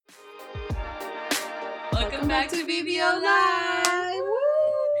Welcome back to BBO Live! Woo!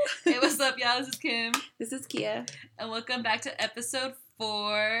 Hey, what's up, y'all? This is Kim. This is Kia. And welcome back to episode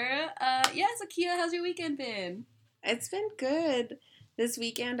 4. So Kia, how's your weekend been? It's been good. This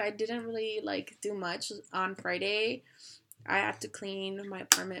weekend, I didn't really, do much. On Friday, I had to clean my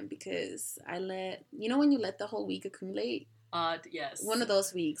apartment because when you let the whole week accumulate? Yes. One of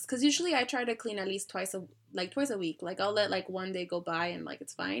those weeks. Because usually I try to clean at least twice a week. I'll let, one day go by and,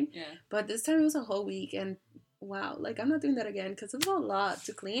 it's fine. Yeah. But this time it was a whole week, and wow, I'm not doing that again because it was a lot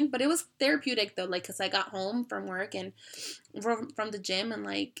to clean. But it was therapeutic, though, because I got home from work and from the gym, and,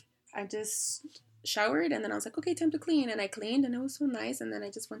 I just showered, and then I was like, okay, time to clean. And I cleaned, and it was so nice. And then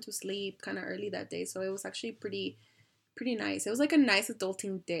I just went to sleep kind of early that day. So it was actually pretty nice. It was, a nice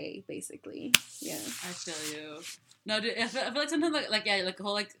adulting day, basically. Yeah. I feel you. No, dude, I feel like sometimes, the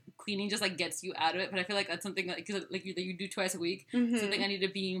whole, cleaning just, gets you out of it. But I feel like that's something, that you do twice a week. Mm-hmm. Something I need to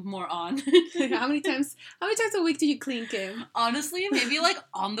be more on. How many times a week do you clean, Kim? Honestly, maybe,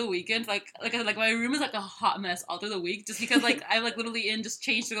 on the weekends. My room is, a hot mess all through the week. Just because, I'm, literally just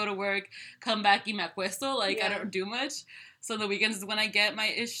change to go to work, come back, y me acuesto. I don't do much. So the weekends is when I get my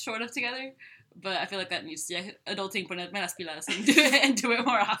ish sort of together. But I feel like that needs to, adulting, ponerme las pilas and do it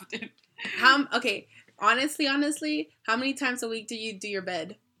more often. Honestly, how many times a week do you do your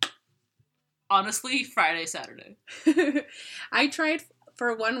bed? Honestly, Friday, Saturday. I tried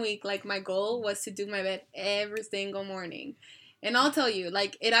for 1 week, my goal was to do my bed every single morning. And I'll tell you,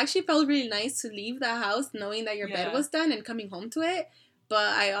 it actually felt really nice to leave the house knowing that your bed was done and coming home to it. But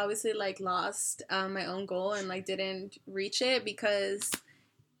I obviously, lost my own goal and, didn't reach it because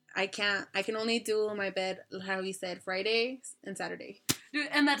I can only do my bed, how you said, Friday and Saturday. Dude,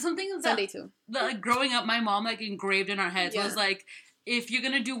 and that's something that Sunday too. That, growing up, my mom engraved in our heads was if you're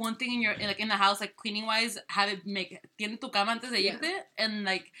gonna do one thing in the house, cleaning wise, have it tiende tu cama antes de irte, and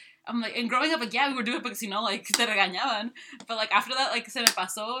I'm and growing up, we were doing it because te regañaban. But after that, se me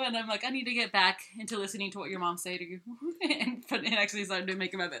pasó, and I'm I need to get back into listening to what your mom say to you, and actually started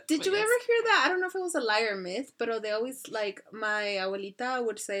making my bed. Did you ever hear that? I don't know if it was a lie or myth, but they always my abuelita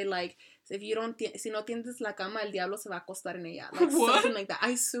would say if you don't, si no tiendes la cama, el diablo se va a acostar en ella. Something like that.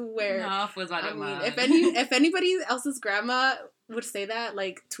 I swear. No, pues vale mal. If anybody else's grandma would say that,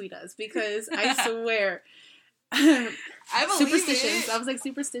 tweet us, because I swear. I believe superstitions. It. I was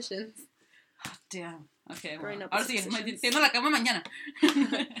superstitions. Oh, damn. Okay. Growing up ahora sí, tiendo la cama mañana.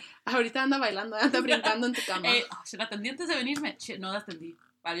 Ahorita anda bailando, anda brincando en tu cama. Se la atendí antes de venirme. Shit, no la atendí.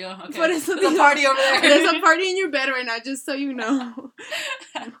 Valió, okay. But it's a party over there. There's a party in your bed right now, just so you know.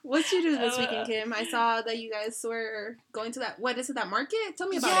 What did you do this weekend, Kim? I saw that you guys were going to that market? Tell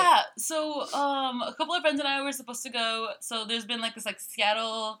me about it. Yeah, so a couple of friends and I were supposed to go. So there's been this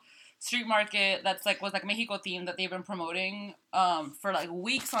Seattle street market that's was Mexico themed that they've been promoting for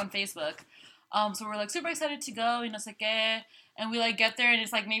weeks on Facebook. So we're super excited to go, y no sé qué. And we get there and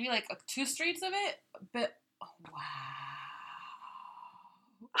it's maybe 2 streets of it, but wow.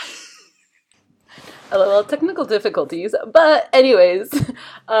 A little technical difficulties, but anyways,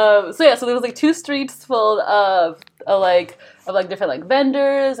 so there was 2 streets full of different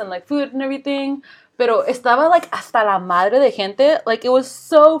vendors and food and everything, pero estaba hasta la madre de gente, it was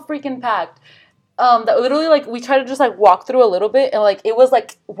so freaking packed, that literally we tried to just walk through a little bit and it was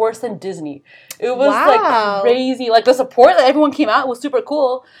worse than Disney. It was crazy, the support that everyone came out was super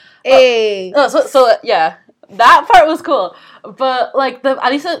cool. Hey. So yeah. That part was cool, but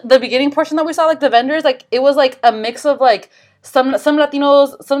at least the beginning portion that we saw, the vendors, it was a mix of some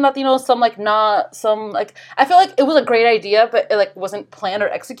Latinos, some not, some I feel it was a great idea, but it wasn't planned or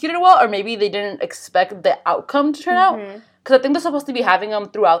executed well, or maybe they didn't expect the outcome to turn out, because I think they're supposed to be having them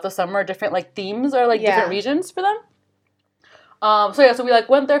throughout the summer, different themes or different regions for them. So we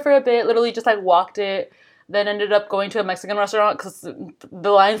went there for a bit, literally just walked it. Then ended up going to a Mexican restaurant because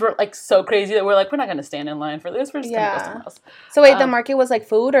the lines were so crazy that we're we're not gonna stand in line for this. We're just gonna go somewhere else. So wait, the market was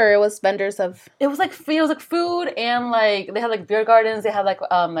food, or it was vendors of? It was food, and they had beer gardens. They had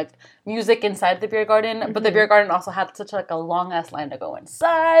music inside the beer garden, but the beer garden also had such a long ass line to go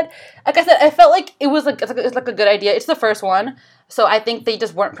inside. Like I said, I felt it was it's a good idea. It's the first one, so I think they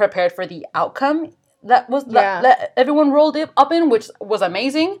just weren't prepared for the outcome. That everyone rolled up in, which was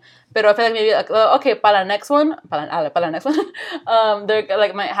amazing. But I feel maybe okay, para la next one, they're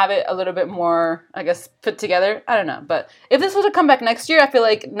might have it a little bit more, I guess, put together. I don't know, but if this was to come back next year, I feel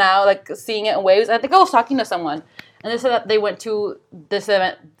now seeing it in waves. I think I was talking to someone, and they said that they went to this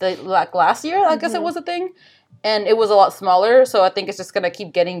event last year. I guess it was a thing, and it was a lot smaller. So I think it's just gonna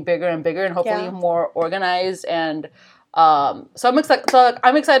keep getting bigger and bigger, and hopefully more organized and. So I'm excited.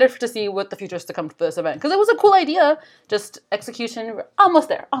 I'm excited to see what the future is to come to this event because it was a cool idea. Just execution, we're almost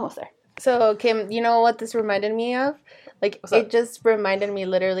there. So, Kim, you know what this reminded me of? Like, it just reminded me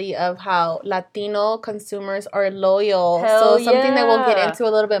literally of how Latino consumers are loyal. Hell so, something that we'll get yeah. into a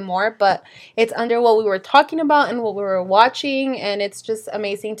little bit more, but it's under what we were talking about and what we were watching. And it's just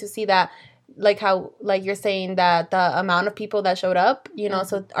amazing to see that, like, how, like, you're saying that the amount of people that showed up, you know,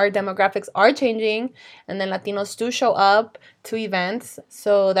 so our demographics are changing. And then Latinos do show up to events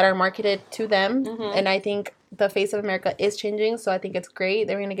so that are marketed to them. And I think the face of America is changing, so I think it's great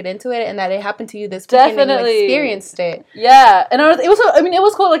that we're gonna get into it and that it happened to you this weekend and you experienced it. Yeah, and it was. I mean, it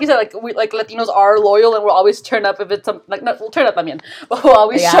was cool. Like you said, like we like Latinos are loyal and we'll always turn up if it's something like not. We'll turn up. I mean, but we'll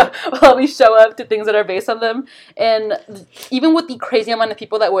always show up to things that are based on them. And even with the crazy amount of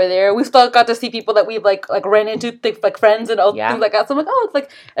people that were there, we still got to see people that we've like ran into, like friends and all things like that. So I'm like, oh, it's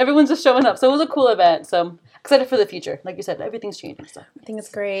like everyone's just showing up. So it was a cool event. So excited for the future. Like you said, everything's changing. So I think it's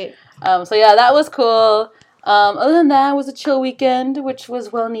great. So yeah, that was cool. Other than that, it was a chill weekend, which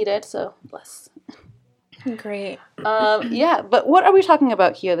was well needed, so bless. Great. Yeah, but what are we talking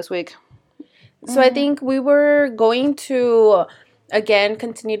about here this week? So I think we were going to, again,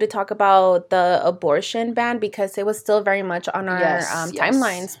 continue to talk about the abortion ban because it was still very much on our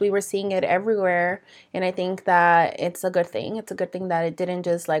timelines. We were seeing it everywhere, and I think that it's a good thing. It's a good thing that it didn't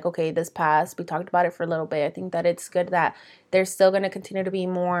just like, okay, this passed. We talked about it for a little bit. I think that it's good that there's still going to continue to be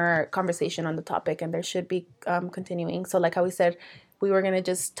more conversation on the topic, and there should be continuing. So like how we said, we were going to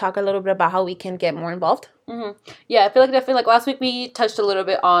just talk a little bit about how we can get more involved. Yeah, I feel like definitely, like last week we touched a little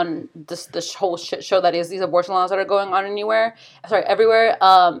bit on this whole shit show that is these abortion laws that are going on everywhere.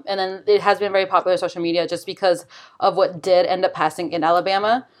 And then it has been very popular on social media just because of what did end up passing in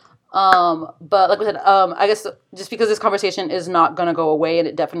Alabama. But like we said, I guess just because this conversation is not going to go away, and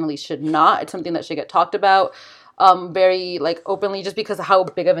it definitely should not, it's something that should get talked about. Very like openly just because of how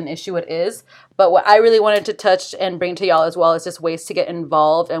big of an issue it is. But what I really wanted to touch and bring to y'all as well is just ways to get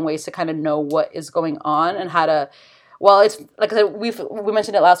involved and ways to kind of know what is going on and how to, well, it's like I said, we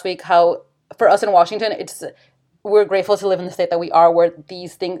mentioned it last week, how for us in Washington, we're grateful to live in the state that we are, where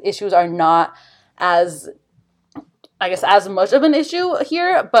these issues are not as, I guess, as much of an issue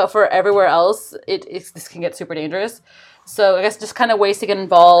here, but for everywhere else, this can get super dangerous. So I guess just kind of ways to get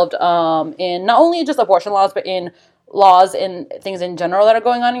involved in not only just abortion laws, but in laws and things in general that are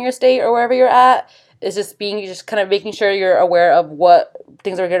going on in your state or wherever you're at. Is just kind of making sure you're aware of what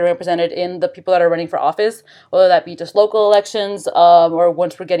things are getting represented in the people that are running for office, whether that be just local elections or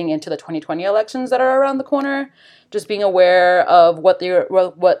once we're getting into the 2020 elections that are around the corner. Just being aware of what they're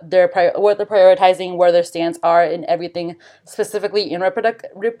prioritizing, where their stance are in everything, specifically in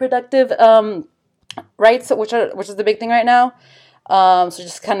reproductive rights, which is the big thing right now. So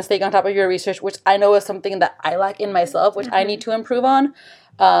just kind of staying on top of your research, which I know is something that I lack in myself, which I need to improve on.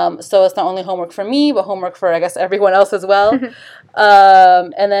 So it's not only homework for me, but homework for, I guess, everyone else as well.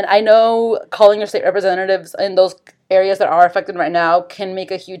 And then I know calling your state representatives in those areas that are affected right now can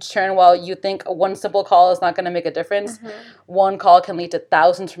make a huge turn. While you think one simple call is not going to make a difference, one call can lead to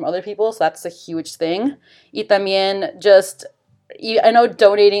thousands from other people. So that's a huge thing. Y también just, I know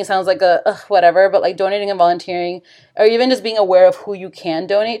donating sounds like whatever, but like donating and volunteering, or even just being aware of who you can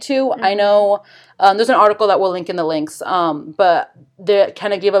donate to. I know there's an article that we'll link in the links, but they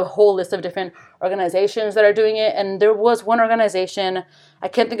kind of give a whole list of different organizations that are doing it. And there was one organization, I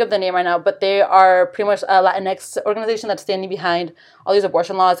can't think of the name right now, but they are pretty much a Latinx organization that's standing behind all these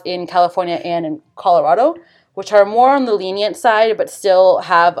abortion laws in California and in Colorado, which are more on the lenient side, but still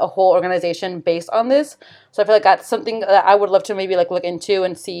have a whole organization based on this. So I feel like that's something that I would love to maybe like look into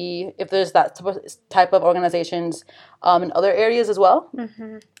and see if there's that type of organizations in other areas as well.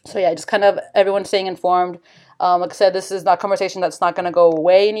 So yeah, just kind of everyone staying informed. Like I said, this is not a conversation that's not going to go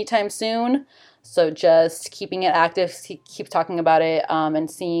away anytime soon. So just keeping it active, keep talking about it,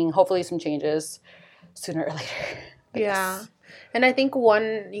 and seeing hopefully some changes sooner or later. Yeah. And I think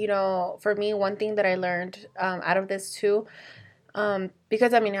for me, one thing that I learned out of this too,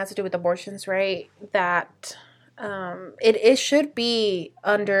 because, I mean, it has to do with abortions, right? That it should be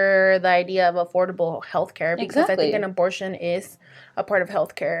under the idea of affordable healthcare, because I think an abortion is a part of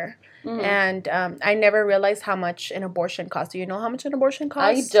healthcare. And I never realized how much an abortion costs. Do you know how much an abortion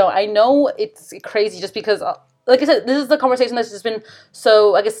costs? I don't. I know it's crazy just because, like I said, this is the conversation that's just been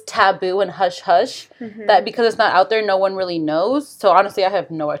so, I guess, taboo and hush-hush that because it's not out there, no one really knows. So honestly, I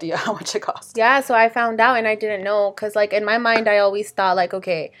have no idea how much it costs. Yeah, so I found out and I didn't know because, like, in my mind, I always thought, like,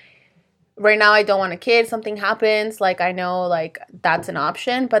 okay, right now I don't want a kid, something happens, like, I know, like, that's an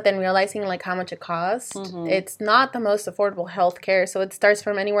option, but then realizing, like, how much it costs, it's not the most affordable health care. So it starts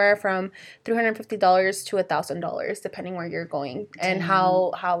from anywhere from $350 to $1,000, depending where you're going and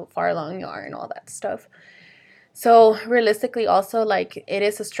how far along you are and all that stuff. So realistically, also, like, it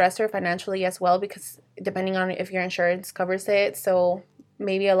is a stressor financially as well, because depending on if your insurance covers it. So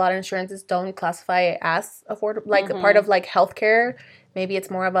maybe a lot of insurances don't classify it as affordable, like a part of like healthcare. Maybe it's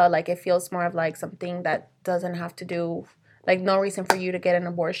more of a, like, it feels more of like something that doesn't have to do, like, no reason for you to get an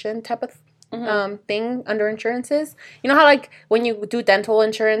abortion type of thing under insurances. You know how, like, when you do dental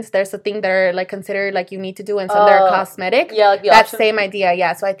insurance, there's a thing that are like considered like you need to do, and some that are cosmetic. Yeah, like that same idea.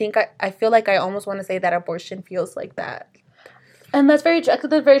 Yeah, so I think I feel like I almost want to say that abortion feels like that. And that's very true.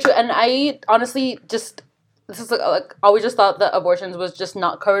 That's very true. And I honestly just, this is like always just thought that abortions was just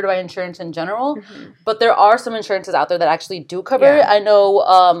not covered by insurance in general. But there are some insurances out there that actually do cover it. I know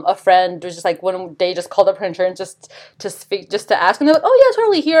a friend was just like, one day just called up her insurance just to speak, just to ask, and they're like, oh yeah,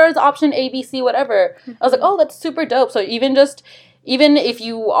 totally, here's option A, B, C, whatever. I was like, oh, that's super dope. So even if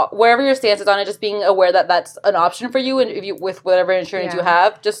you, wherever your stance is on it, just being aware that that's an option for you, and if you, with whatever insurance you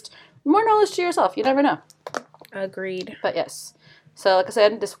have, just more knowledge to yourself. You never know. Agreed. But yes. So like I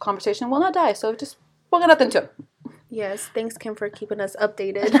said, this conversation will not die. So just we'll get nothing to it. Yes. Thanks, Kim, for keeping us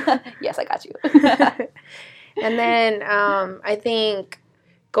updated. Yes, I got you. And then I think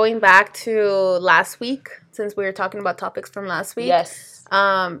going back to last week, since we were talking about topics from last week. Yes.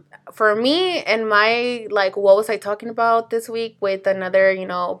 For me and my, like, what was I talking about this week with another,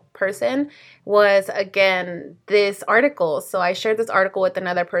 person, was, again, this article. So I shared this article with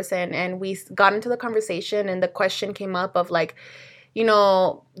another person, and we got into the conversation, and the question came up of, like,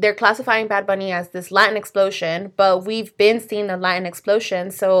 they're classifying Bad Bunny as this Latin explosion, but we've been seeing the Latin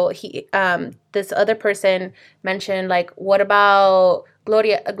explosion. So this other person mentioned, like, what about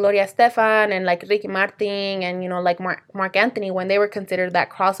Gloria Estefan and, like, Ricky Martin and, like, Mark Anthony, when they were considered that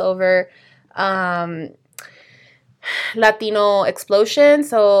crossover Latino explosion.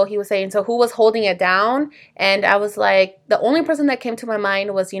 So he was saying, so who was holding it down? And I was like, the only person that came to my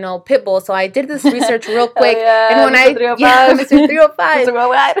mind was, Pitbull. So I did this research real quick. And when Mr.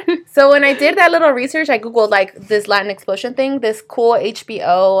 305. So when I did that little research, I Googled, like, this Latin explosion thing. This cool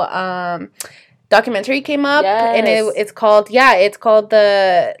HBO documentary came up, and it's called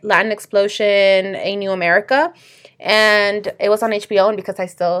the Latin Explosion: A New America. And it was on HBO, and because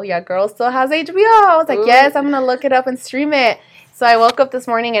girl still has HBO, I was like, yes, I'm gonna look it up and stream it. So I woke up this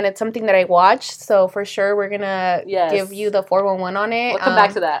morning, and it's something that I watched. So for sure, we're gonna give you the 411 on it. We'll come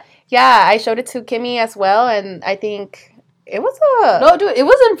back to that. Yeah, I showed it to Kimmy as well, and I think it was no, dude, it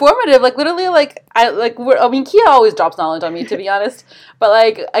was informative. Like, literally, like, Kia always drops knowledge on me, to be honest. But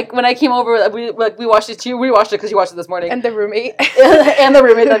like when I came over, we watched it too. We watched it because you watched it this morning. And the roommate. And the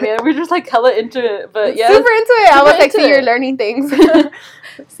roommate. I mean, we were just like hella into it. But yeah, super into it. I was like, see, you're learning things.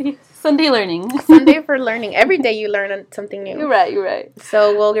 See, Sunday learning. Sunday for learning. Every day you learn something new. You're right.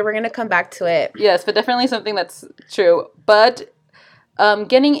 So we're gonna come back to it. Yes, but definitely something that's true. But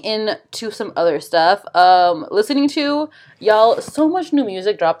getting into some other stuff, listening to, y'all, so much new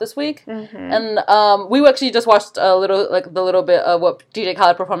music dropped this week. And we actually just watched the little bit of what DJ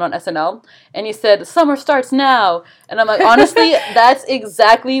Khaled performed on SNL, and he said, "Summer starts now." And I'm like, honestly, that's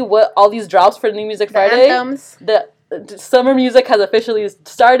exactly what all these drops for New Music Friday. Anthems. The summer music has officially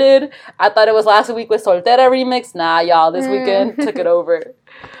started. I thought it was last week with Soltera remix. Nah, y'all, this weekend took it over.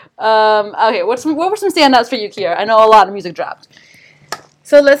 Okay, what were some standouts for you, Kiera? I know a lot of music dropped.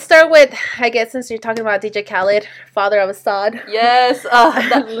 So let's start with, I guess, since you're talking about DJ Khaled, Father of Assad. Yes,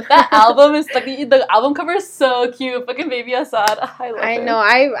 that album is like, the album cover is so cute. Fucking Baby Assad. I love it. I know.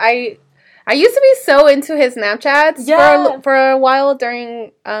 I used to be so into his Snapchats for a while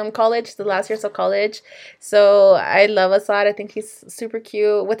during college, the last years of college. So I love Assad. I think he's super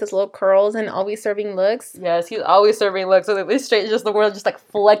cute with his little curls and always serving looks. Yes, he's always serving looks. So this straight just the world just like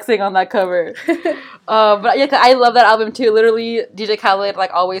flexing on that cover. But yeah, I love that album too. Literally, DJ Khaled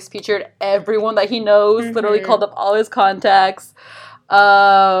like always featured everyone that he knows. Literally called up all his contacts.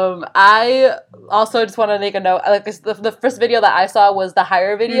 I also just want to make a note. Like the first video that I saw was the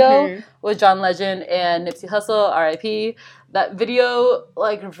Higher video with John Legend and Nipsey Hussle, R.I.P. That video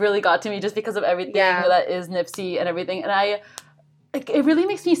like really got to me just because of everything that is Nipsey and everything. And it really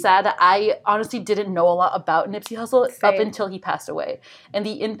makes me sad that I honestly didn't know a lot about Nipsey Hussle up until he passed away, and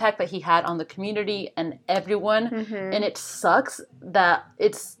the impact that he had on the community and everyone. And it sucks that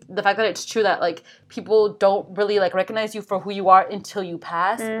it's the fact that it's true that like people don't really like recognize you for who you are until you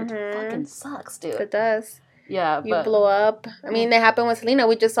pass. It fucking sucks, dude. It does. Yeah, you blow up. I mean, it happened with Selena.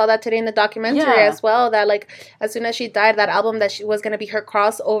 We just saw that today in the documentary as well. That like as soon as she died, that album that she was gonna be her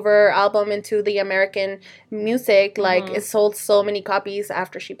crossover album into the American music, like it sold so many copies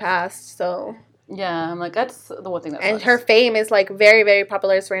after she passed. So yeah, I'm like, that's the one thing that and sucks. her fame is like very, very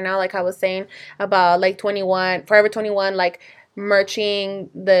popular right now. Like I was saying about like 21, Forever 21, like merching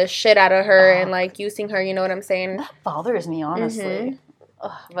the shit out of her and like using her. You know what I'm saying? That bothers me, honestly.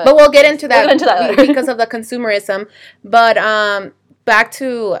 Mm-hmm. But we'll get into that, because of the consumerism. But back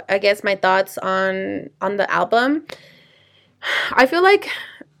to, I guess, my thoughts on the album. I feel like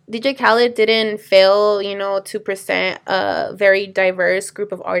DJ Khaled didn't fail, to present a very diverse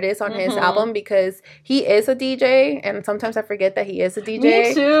group of artists on his album, because he is a DJ, and sometimes I forget that he is a DJ.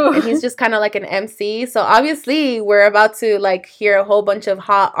 Me too. And he's just kind of like an MC. So obviously we're about to like hear a whole bunch of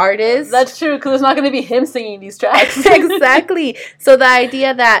hot artists. That's true, because it's not going to be him singing these tracks. Exactly. So the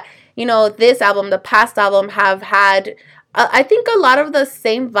idea that, this album, the past album, have had I think a lot of the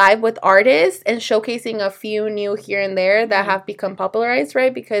same vibe with artists and showcasing a few new here and there that have become popularized,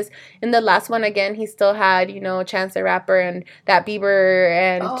 right? Because in the last one, again, he still had, Chance the Rapper and that Bieber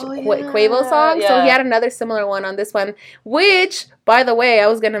and Quavo song. Yeah. So he had another similar one on this one, which, by the way, I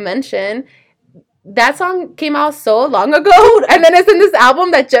was going to mention, that song came out so long ago. And then it's in this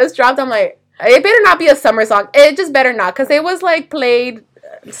album that just dropped. I'm like, it better not be a summer song. It just better not, because it was like played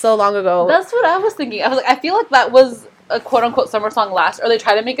so long ago. That's what I was thinking. I was like, I feel like that was a quote-unquote summer song or they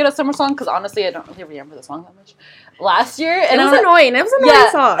tried to make it a summer song, because honestly I don't really remember the song that much last year, and it was annoying. It was an annoying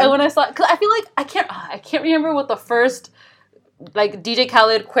song. And when I saw, because I feel like I can't remember what the first like DJ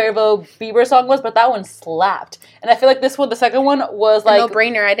Khaled, Quavo, Bieber song was, but that one slapped. And I feel like this one, the second one, was like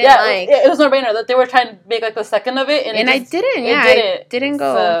no-brainer. I didn't like. It was no-brainer that they were trying to make like the second of it, and I didn't. Yeah, it didn't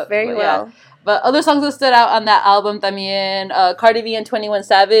go very well. Yeah. But other songs that stood out on that album, también, Cardi B and 21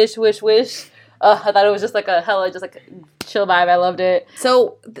 Savage, Wish Wish. I thought it was just like a hella, just like chill vibe. I loved it.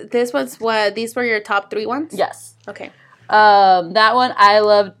 So this was what? These were your top 3 ones? Yes. Okay. That one I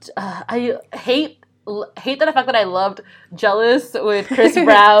loved. I hate the fact that I loved Jealous with Chris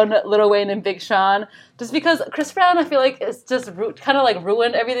Brown, Lil Wayne, and Big Sean. Just because Chris Brown, I feel like it's just kind of like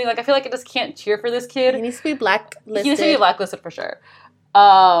ruined everything. Like I feel like I just can't cheer for this kid. He needs to be blacklisted. He needs to be blacklisted for sure.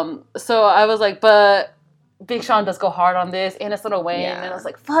 So I was like, but Big Sean does go hard on this, and it's Lil Wayne, and I was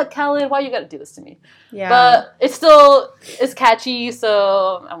like, fuck, Khaled, why you gotta do this to me? Yeah. But it's catchy,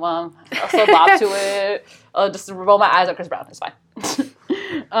 so I'll still bop to it. I'll just roll my eyes at Chris Brown. It's fine.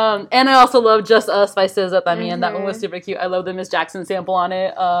 And I also love Just Us by SZA también. That one was super cute. I love the Miss Jackson sample on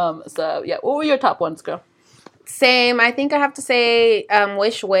it. So yeah, what were your top ones, girl? Same. I think I have to say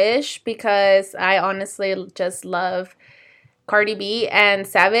Wish Wish, because I honestly just love Cardi B and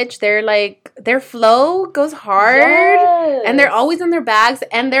Savage. They're like, their flow goes hard, and they're always in their bags,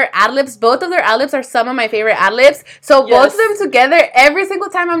 and their ad-libs, both of their ad-libs are some of my favorite ad-libs. So both of them together, every single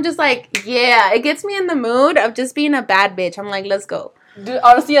time I'm just like, yeah, it gets me in the mood of just being a bad bitch. I'm like, let's go. Dude,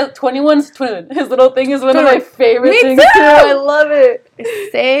 honestly, 21's twin. His little thing is one of my favorite things too. I love it.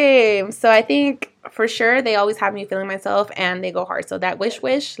 Same. So I think for sure they always have me feeling myself, and they go hard. So that Wish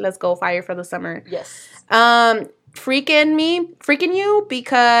Wish, let's go, fire for the summer. Yes. Freaking You,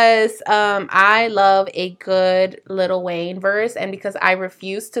 because I love a good Lil Wayne verse, and because I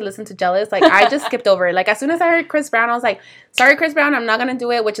refuse to listen to Jealous, like I just skipped over it. Like as soon as I heard Chris Brown, I was like, sorry Chris Brown, I'm not gonna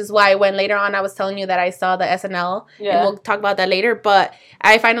do it, which is why when later on I was telling you that I saw the SNL, and we'll talk about that later, but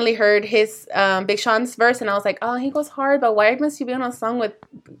I finally heard his Big Sean's verse, and I was like, oh, he goes hard, but why must you be on a song with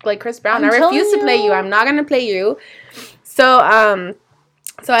like Chris Brown? I refuse to play you. I'm not gonna play you. So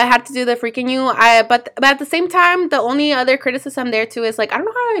I had to do the Freaking You. But at the same time, the only other criticism there too is like, I don't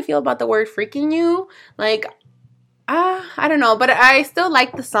know how I feel about the word Freaking You. Like, I don't know, but I still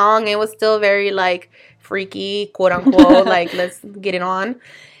liked the song. It was still very like freaky, quote unquote. Like, let's get it on.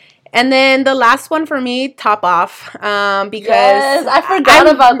 And then the last one for me, Top Off, because I forgot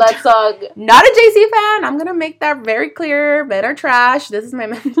about that song. Not a Jay-Z fan. I'm gonna make that very clear. Men are trash. This is my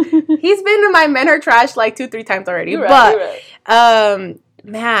man. He's been in my Men Are Trash like 2-3 times already. You're right.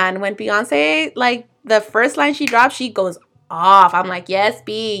 Man, when Beyonce, like, the first line she dropped, she goes off. I'm like, yes,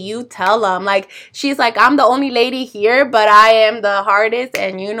 B, you tell them. Like, she's like, I'm the only lady here, but I am the hardest,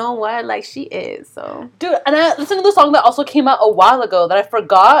 and you know what? Like, she is, so. Dude, and I listened to the song that also came out a while ago that I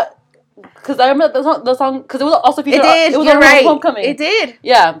forgot, because I remember the song, because it was also featured. It was on Homecoming. It did.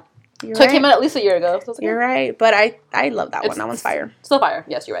 Yeah. It came out at least a year ago. So you're right, but I love that one. That one's fire. Still fire.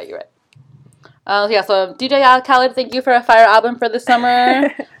 Yes, you're right. So DJ Khaled, thank you for a fire album for this summer.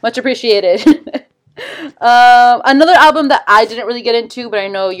 Much appreciated. Another album that I didn't really get into, but I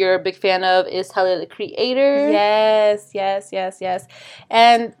know you're a big fan of, is Tyler, the Creator. Yes.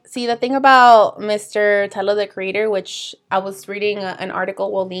 And see, the thing about Mr. Tyler, the Creator, which I was reading an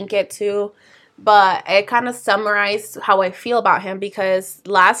article, we'll link it to, but it kind of summarized how I feel about him, because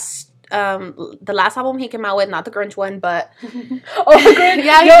the last album he came out with, not the Grinch one, but the Grinch,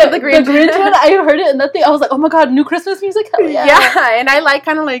 the Grinch one. I heard it, and that thing, I was like, oh my god, new Christmas music, hell yeah. Yeah, and I like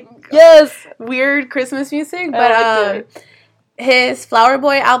kind of like weird Christmas music, but his Flower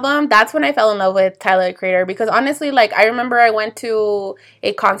Boy album, that's when I fell in love with Tyler, the Creator. Because honestly, like, I remember I went to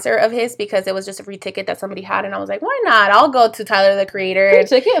a concert of his because it was just a free ticket that somebody had. And I was like, why not? I'll go to Tyler, the Creator.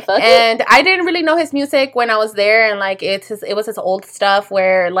 Free ticket? Fuck and I didn't really know his music when I was there. And, like, it was his old stuff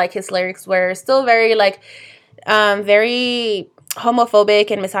where, like, his lyrics were still very, like, very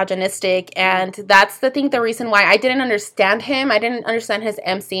homophobic and misogynistic. And that's the reason why I didn't understand him. I didn't understand his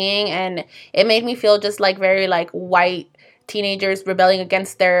emceeing. And it made me feel just, like, very, like, white teenagers rebelling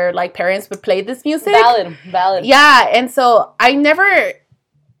against their like parents would play this music. Valid. Yeah, and so I never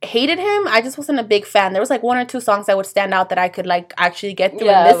hated him. I just wasn't a big fan. There was like one or two songs that would stand out that I could like actually get through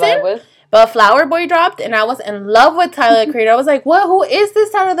and listen. But Flower Boy dropped, and I was in love with Tyler, the Creator. I was like, "What? Who is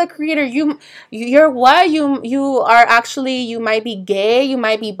this Tyler, the Creator? You're what? You are actually, you might be gay, you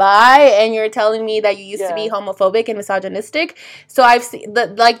might be bi, and you're telling me that you used to be homophobic and misogynistic." So I've seen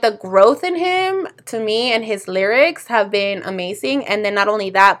the growth in him to me, and his lyrics have been amazing. And then not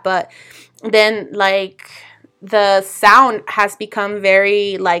only that, but then like the sound has become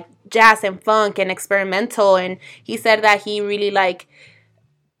very like jazz and funk and experimental. And he said that he really like.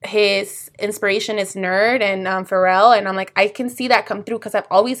 His inspiration is Nerd and Pharrell, and I'm like, I can see that come through because I've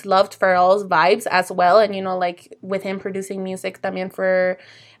always loved Pharrell's vibes as well. And you know, like with him producing music también for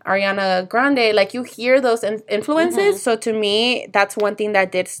Ariana Grande, like you hear those influences. So to me, that's one thing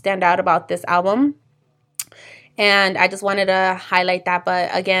that did stand out about this album, and I just wanted to highlight that. But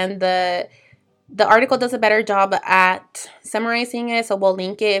again, the article does a better job at summarizing it, so we'll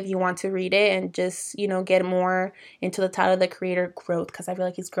link it if you want to read it and just, you know, get more into the Tyler, the Creator growth, because I feel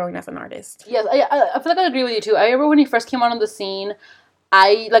like he's growing as an artist. Yes, I feel like I agree with you, too. I remember when he first came out on the scene,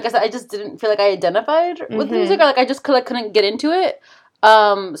 like I said, I just didn't feel like I identified with music, or like I just couldn't get into it.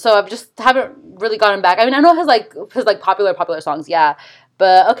 So I've just haven't really gotten back. I mean, I know his popular songs, yeah.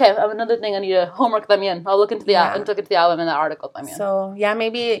 But okay, another thing I need to homework también. I'll look into the album and the article también. So yeah,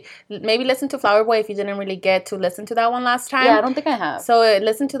 maybe listen to Flower Boy if you didn't really get to listen to that one last time. Yeah, I don't think I have. So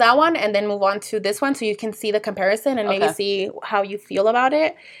listen to that one and then move on to this one so you can see the comparison and maybe see how you feel about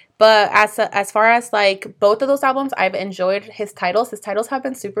it. But as far as like both of those albums, I've enjoyed his titles. His titles have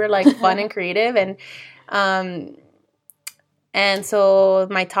been super like fun and creative, and so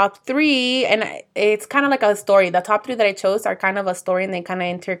my top three, and it's kind of like a story. The top three that I chose are kind of a story and they kind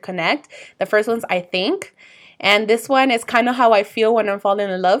of interconnect. The first one's I Think. And this one is kind of how I feel when I'm falling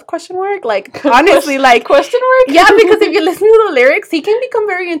in love, ? Like, honestly, like... ? Yeah, because if you listen to the lyrics, he can become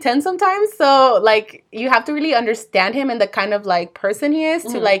very intense sometimes. So, like, you have to really understand him and the kind of, like, person he is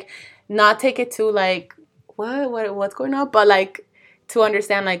to, like, not take it to, like, what's going on? But, like, to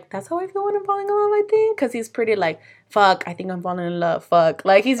understand, like, that's how I feel when I'm falling in love, I think. Because he's pretty, like... Fuck, I think I'm falling in love. Fuck.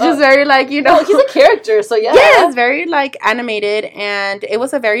 Like, he's just very, like, you know. Well, he's a character, so yeah. Yeah, it's very, like, animated. And it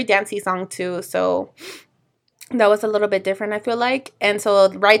was a very dancey song, too. So, that was a little bit different, I feel like. And so,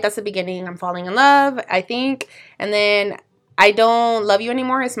 right, that's the beginning. I'm falling in love, I think. And then, I Don't Love You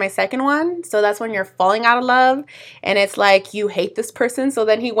Anymore is my second one. So, that's when you're falling out of love. And it's like, you hate this person. So,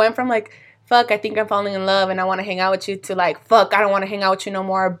 then he went from, like... Fuck, I think I'm falling in love and I want to hang out with you to like, fuck, I don't want to hang out with you no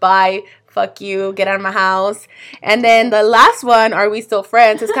more. Bye. Fuck you. Get out of my house. And then the last one, Are We Still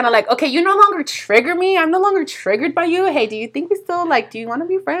Friends? It's kind of like, okay, you no longer trigger me. I'm no longer triggered by you. Hey, do you think we still, like, do you want to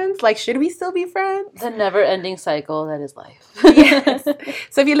be friends? Like, should we still be friends? The never-ending cycle that is life. Yes.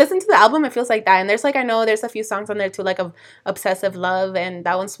 So if you listen to the album, it feels like that. And there's like, I know there's a few songs on there too, like of Obsessive Love. And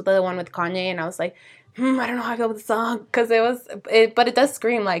that one's the one with Kanye. And I was like, I don't know how I feel with the song. Because but it does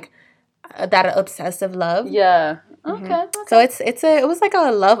scream like, that obsessive love. Yeah. Okay. So it was like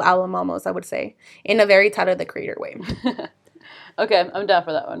a love album almost, I would say, in a very Tyler, the Creator way. Okay, I'm down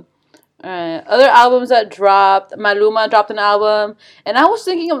for that one. All right. Other albums that dropped. Maluma dropped an album, and I was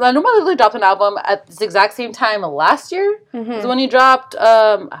thinking Maluma literally dropped an album at this exact same time last year. Is when he dropped.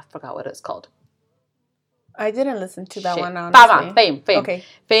 I forgot what it's called. I didn't listen to that one, honestly. Fame. Okay.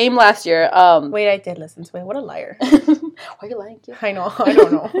 Fame last year. Wait, I did listen to it. What a liar. Why are you lying? I know. I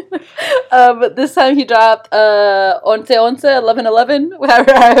don't know. But this time he dropped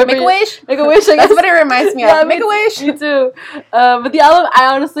 11/11. Make a Wish. Make a Wish, I guess. That's what it reminds me of. Make a Wish. Me too. But the album,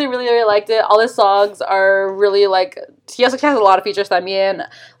 I honestly really, really liked it. All his songs are really like... He also has a lot of features también.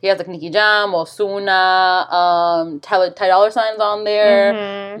 He has like Nicky Jam, Ozuna, Ty Dolla $ign's on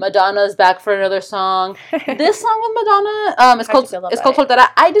there. Madonna's back for another song. This song with Madonna, it's called Soltera.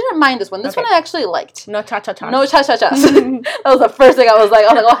 I didn't mind this one. This one I actually liked. No cha-cha-cha. No cha-cha-chas. That was the first thing I was like,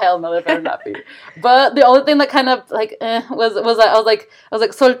 oh hell no, there better not be. But the only thing that kind of like was I was like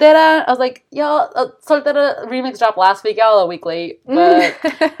Soltera. I was like, y'all, Soltera remix dropped last week. Y'all a week late, but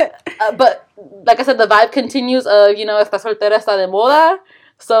but like I said, the vibe continues of, you know, esta soltera está de moda.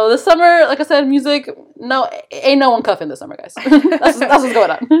 So this summer, like I said, music, no, ain't no one cuffing this summer, guys. that's what's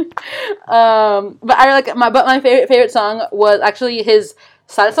going on. But my favorite song was actually his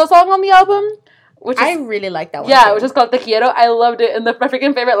salsa song on the album. I really like that one. Yeah, which is called Te Quiero. I loved it. And my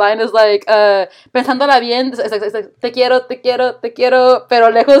freaking favorite line is like, pensándola bien, it's like, te quiero,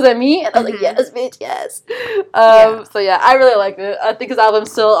 pero lejos de mí. And I was like, yes, bitch, yes. So yeah, I really liked it. I think his album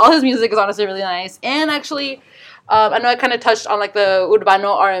all his music is honestly really nice. And actually, I know I kind of touched on like the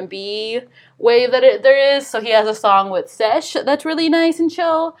urbano R&B wave that there is. So he has a song with Sesh that's really nice and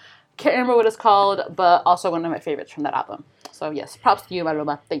chill. Can't remember what it's called, but also one of my favorites from that album. So yes, props to you,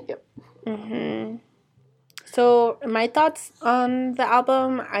 Maluma. Thank you. Mm-hmm. So my thoughts on the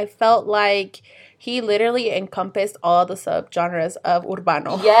album, I felt like he literally encompassed all the subgenres of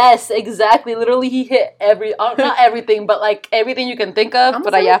urbano. Yes, exactly. Literally, he hit not everything, but like everything you can think of.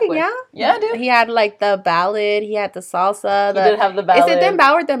 But yeah, dude. He had like the ballad, he had the salsa. He did have the ballad. Is it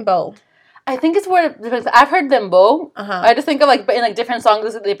dembow or dembow? I think it's where it depends. I've heard dembow. I just think of like in like different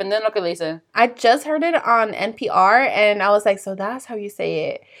songs, depending lo que le dice. I just heard it on NPR, and I was like, so that's how you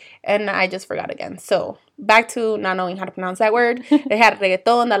say it. And I just forgot again. So back to not knowing how to pronounce that word. They had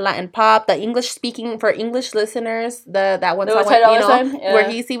reggaeton, the Latin pop, the English speaking for English listeners. That one song, where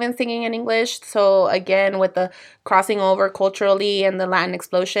he's even singing in English. So again, with the crossing over culturally and the Latin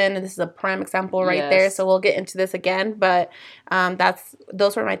explosion, and this is a prime example right there. So we'll get into this again, but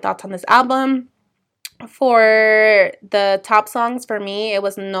those were my thoughts on this album. For the top songs for me, it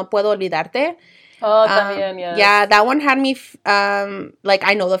was No Puedo Olvidarte. Oh, también, yes. Yeah, that one had me, like,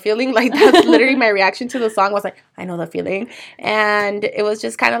 I know the feeling. Like, that's literally my reaction to the song was like, I know the feeling. And it was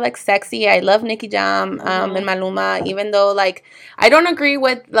just kind of, like, sexy. I love Nicky Jam and Maluma, even though, like, I don't agree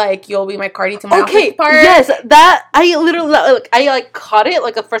with, like, You'll Be My Cardi to my office part. Yes, that, I literally, I caught it,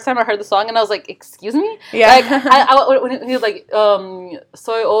 like, the first time I heard the song, and I was like, excuse me? Yeah. Like, when he was like,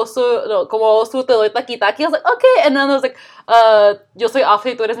 soy oso, no, como oso te doy taki-taki, I was like, okay. And then I was like, yo soy Afe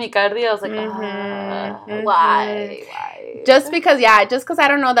y tú eres mi Cardi. I was like, why? Just because I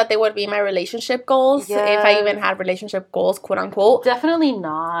don't know that they would be my relationship goals if I even had relationship goals, quote unquote. Definitely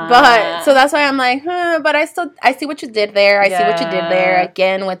not. But so that's why I'm like, but I see what you did there. I see what you did there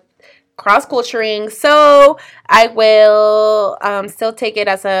again with cross-culturing. So I will still take it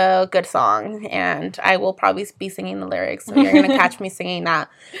as a good song, and I will probably be singing the lyrics. So you're gonna catch me singing that.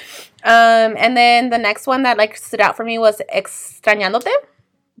 And then the next one that like stood out for me was Extrañándote.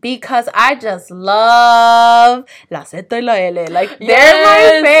 Because I just love La Z y la L. Like, they're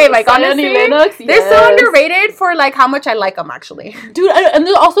my fave. Like, honestly, they're so underrated for, like, how much I like them, actually. Dude, and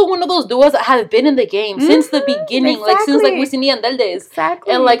they're also one of those duos that have been in the game since the beginning. Exactly. Like, since, like, Wisin y Yandel days.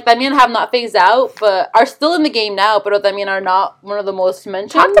 Exactly. And, like, también have not phased out, but are still in the game now, pero también are not one of the most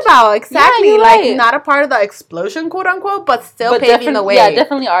mentioned. Talked about, exactly. Yeah, like, not a part of the explosion, quote unquote, but still paving the way. Yeah,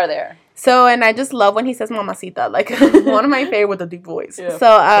 definitely are there. So, and I just love when he says mamacita, like, one of my favorite with the deep voice. Yeah. So,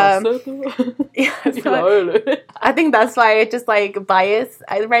 I think that's why it just, like, bias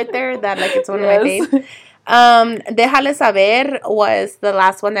right there, that, like, it's one of my faves. Déjale Saber was the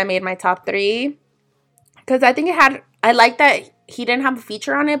last one that made my top 3. Because I think I like that he didn't have a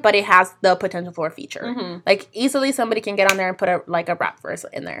feature on it, but it has the potential for a feature. Mm-hmm. Like, easily somebody can get on there and put a rap verse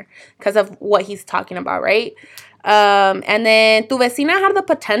in there because of what he's talking about, right? And then Tu Vecina had the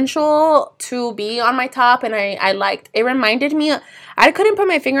potential to be on my top, and I liked it. Reminded me, I couldn't put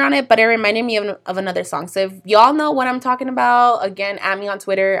my finger on it, but it reminded me of another song. So if y'all know what I'm talking about, again, add me on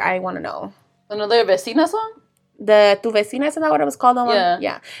Twitter. I want to know. Another Vecina song? The Tu Vecina, is that what it was called?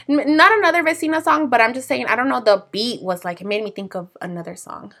 Yeah. Not another Vecina song, but I'm just saying, I don't know, the beat was like, it made me think of another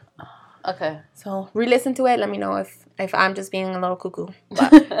song. Okay. So re-listen to it. Let me know if I'm just being a little cuckoo.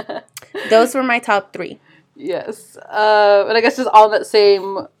 But those were my top 3. Yes. And I guess just on that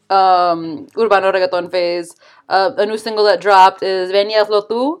same urbano reggaeton phase, a new single that dropped is Ven y Hazlo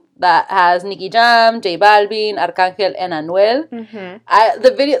Tú, that has Nicky Jam, J Balvin, Arcángel, and Anuel. Mm-hmm.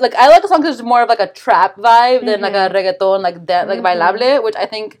 The video, like, I like the song because it's more of like a trap vibe than like a reggaeton, like bailable, which I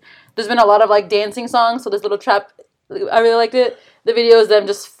think there's been a lot of like dancing songs, so this little trap, I really liked it. The video is them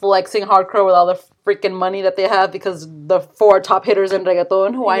just flexing hardcore with all the freaking money that they have because the 4 top hitters in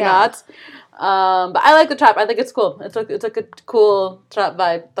reggaeton. Why not? But I like the trap. I think it's cool. It's a good, cool trap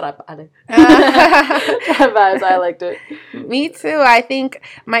vibe. Trap vibes. I liked it. Me too. I think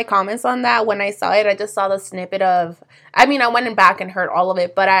my comments on that, when I saw it, I just saw the snippet of, I mean, I went back and heard all of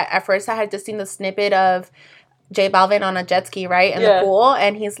it, but at first I had just seen the snippet of J Balvin on a jet ski, right, in the pool,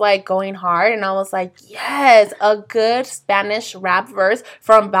 and he's like going hard, and I was like, yes, a good Spanish rap verse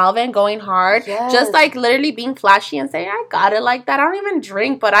from Balvin going hard, just like literally being flashy and saying, I got it like that. I don't even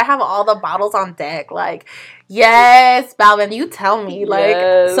drink, but I have all the bottles on deck. Like, Yes, Balvin, you tell me. Like,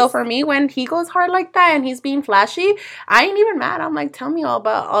 so for me, when he goes hard like that and he's being flashy, I ain't even mad. I'm like, tell me all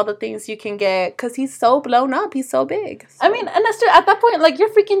about all the things you can get, because he's so blown up. He's so big. So. I mean, and Esther, at that point, like, you're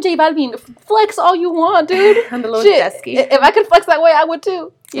freaking J Balvin. Flex all you want, dude. On the little jet ski. If I could flex that way, I would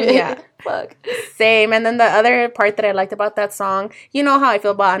too. Yeah. Fuck. Same. And then the other part that I liked about that song, you know how I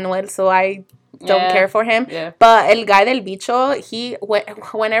feel about Anuel, so I don't care for him. Yeah. But El Guy del Bicho,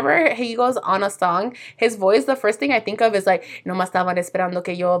 whenever he goes on a song, his voice, the first thing I think of is like, no más estaban esperando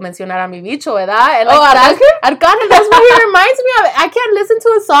que yo mencionara mi bicho, ¿verdad? And like, Arcángel, that's what he reminds me of. I can't listen to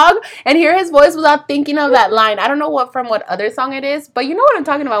a song and hear his voice without thinking of that line. I don't know what other song it is, but you know what I'm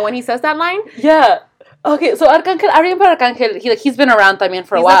talking about when he says that line? Yeah. Okay, so Arcángel, I remember Arcángel, he's been around también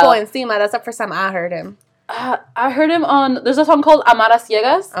for a while. He's like, encima. That's the first time I heard him. I heard him on, there's a song called Amar a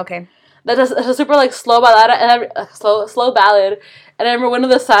Ciegas. Okay. That's a super like slow ballad and slow ballad. And I remember one of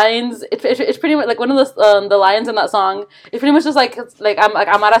the signs. It's pretty much like one of the lines in that song. It's pretty much just like I'm like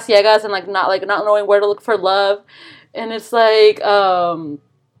amar a ciegas and like not knowing where to look for love. And it's like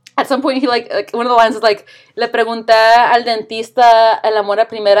at some point he like one of the lines is like le pregunté al dentista el amor a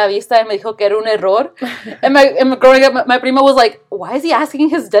primera vista y me dijo que era un error. And growing up, my prima was like, why is he asking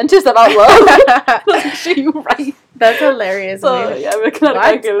his dentist about love? I was like, shit, you right. That's hilarious. So, yeah,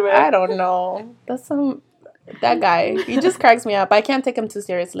 I don't know. That's that guy. He just cracks me up. I can't take him too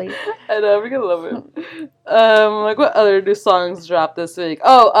seriously. I know, we're gonna love him. Like what other new songs dropped this week?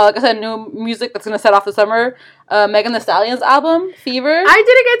 Oh, like I said, new music that's gonna set off the summer. Megan Thee Stallion's album, Fever. I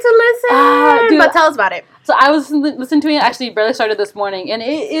didn't get to listen, dude, but tell us about it. So I was listening to it. Actually, barely started this morning, and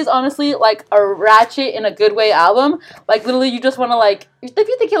it is honestly like a ratchet in a good way album. Like literally, you just want to like if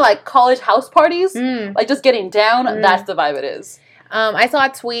you're thinking like college house parties, like just getting down. That's the vibe it is. I saw a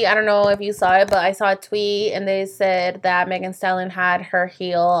tweet. I don't know if you saw it, but I saw a tweet, and they said that Megan Thee Stallion had her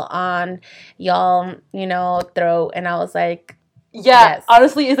heel on y'all, throat, and I was like, yes.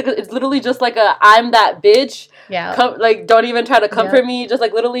 Honestly, it's literally just like I'm that bitch. Yeah. Like don't even try to comfort me. Just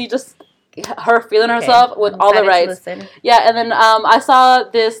like literally just her feeling herself with all the rights. Yeah, and then I saw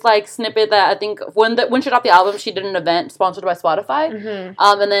this like snippet that I think when she dropped the album, she did an event sponsored by Spotify.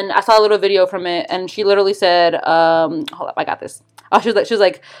 And then I saw a little video from it, and she literally said, "Hold up, I got this." Oh, she was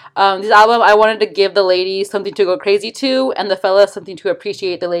like, this album, I wanted to give the ladies something to go crazy to, and the fellas something to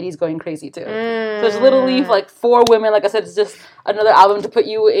appreciate the ladies going crazy to. So it's literally like for women. Like I said, it's just another album to put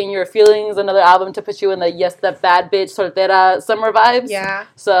you in your feelings, another album to put you in the bad bitch soltera summer vibes. Yeah.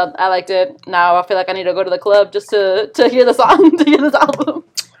 So I liked it. Now I feel like I need to go to the club just to hear the song, to hear this album.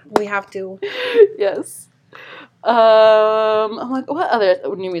 We have to. Yes. I'm like, what other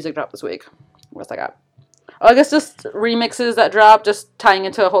new music dropped this week? What else I got? I guess just remixes that dropped, just tying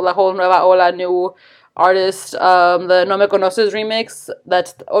into the whole Nueva Ola new artist. The No Me Conoces remix,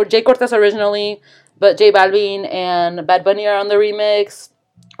 that's Jay Cortez originally, but J Balvin and Bad Bunny are on the remix.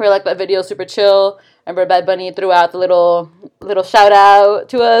 We like that video, super chill. Remember Bad Bunny threw out the little shout out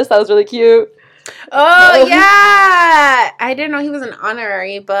to us. That was really cute. Oh yeah, I didn't know he was an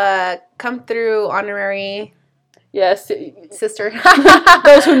honorary, but come through honorary. Yes, sister.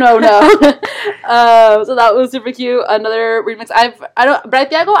 Those who know. So that was super cute. Another remix. Bray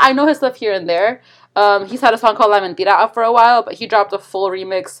Thiago, I know his stuff here and there. He's had a song called La Mentira out for a while, but he dropped a full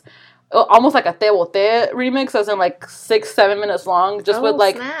remix, almost like a Te Bote remix, as in like 6-7 minutes long, just with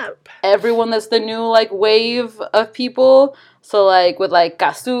like everyone that's the new like wave of people. So like with like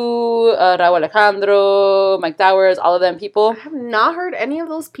Cazzu, Raúl Alejandro, Mike Towers, all of them people. I have not heard any of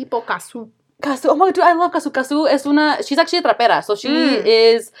those people. Cazzu, oh my god, dude, I love Cazzu. Cazzu she's actually a trapera, so she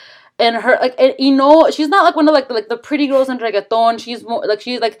is, and her like, and, she's not like one of like the pretty girls in reggaeton. She's more like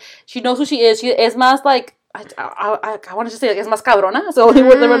she knows who she is. She is más like I want to just say like es más cabrona. So the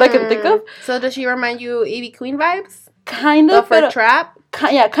word I can think of. So does she remind you Ivy Queen vibes? Kind of, but for trap.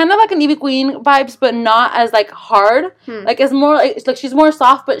 Yeah, kind of like an Ivy Queen vibes, but not as like hard. Like it's more like she's more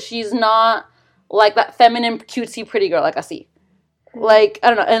soft, but she's not like that feminine, cutesy, pretty girl like I see. Like, I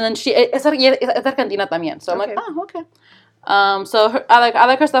don't know, and then es Argentina también, so I'm like, oh, okay. So I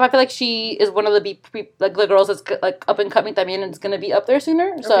like her stuff. I feel like she is one of the the girls that's like up and coming también, and it's gonna be up there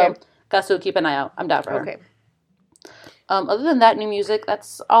sooner. So, Cazzu, keep an eye out. I'm down for her. Okay. Other than that, new music.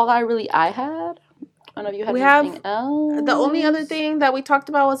 That's all I had. I don't know if you have anything else. The only other thing that we talked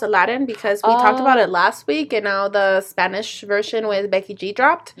about was Aladdin, because we talked about it last week, and now the Spanish version with Becky G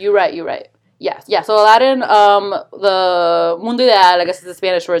dropped. You're right. Yes, yeah. So Aladdin, the Mundo Ideal, I guess is the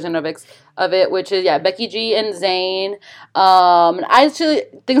Spanish version of it, which is Becky G and Zayn. And I actually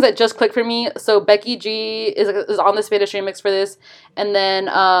things that just clicked for me. So Becky G is on the Spanish remix for this, and then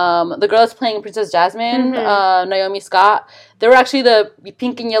the girl that's playing Princess Jasmine, Naomi Scott. they were actually the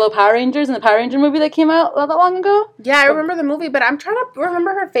pink and yellow Power Rangers in the Power Ranger movie that came out not that long ago. Yeah, I remember the movie, but I'm trying to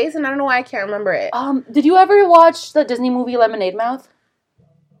remember her face, and I don't know why I can't remember it. Did you ever watch the Disney movie Lemonade Mouth?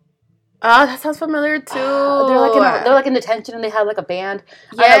 Oh, that sounds familiar too. They're like in detention and they have like a band.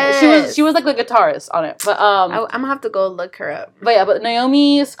 Yes. She was like the guitarist on it. But I'm gonna have to go look her up. But yeah, but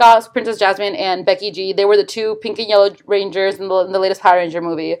Naomi Scott, Princess Jasmine, and Becky G, they were the two pink and yellow Rangers in the latest Power Ranger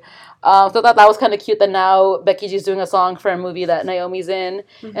movie. So I thought that was kind of cute that now Becky G's doing a song for a movie that Naomi's in.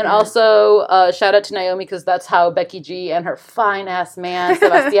 Mm-hmm. And also, shout out to Naomi because that's how Becky G and her fine-ass man,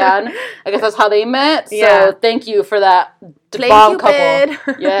 Sebastian, I guess that's how they met. Yeah. So thank you for that bomb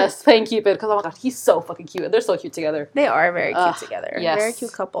couple. Yes, playing Cupid. Because, oh my God, he's so fucking cute. They're so cute together. They are very cute together. Yes. Very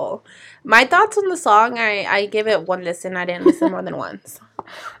cute couple. My thoughts on the song, I give it one listen. I didn't listen more than once.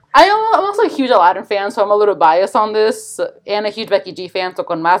 I'm also a huge Aladdin fan, so I'm a little biased on this, and a huge Becky G fan, so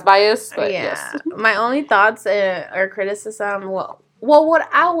con más bias. But yeah, yes. My only thoughts or criticism, well, what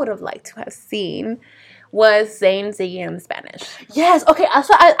I would have liked to have seen was Zayn, Ziggy in Spanish. Yes, okay.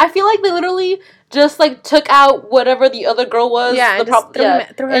 So I feel like they literally just like took out whatever the other girl was,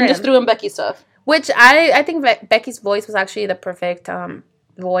 just threw in Becky stuff. Which I think Becky's voice was actually the perfect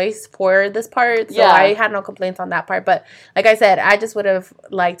voice for this part, so I had no complaints on that part, but like I said, I just would have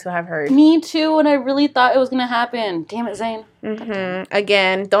liked to have heard. Me too, and I really thought it was gonna happen. Damn it, Zayn. Mm-hmm.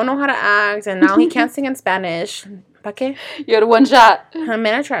 Again, don't know how to act, and now he can't sing in Spanish. ¿Pa qué? You had one shot. Man,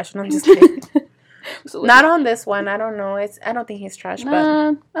 I trash. No, I'm just kidding. Not on this one. I don't know. I don't think he's trash,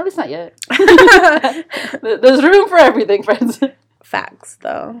 but at least not yet. There's room for everything, friends. Facts,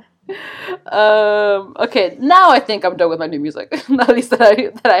 though. Okay, now I think I'm done with my new music. At least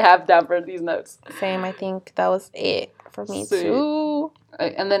that I have down for these notes. Same. I think that was it for me too.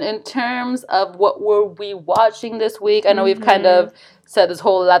 And then in terms of what were we watching this week, I know we've kind of said this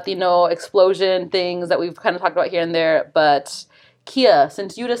whole Latino explosion things that we've kind of talked about here and there, but Kia,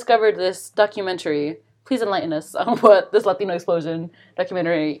 since you discovered this documentary, please enlighten us on what this Latino explosion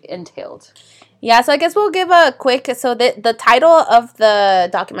documentary entailed. Yeah, so I guess we'll give a quick... So the title of the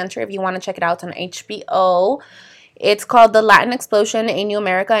documentary, if you want to check it out, it's on HBO. It's called The Latin Explosion, A New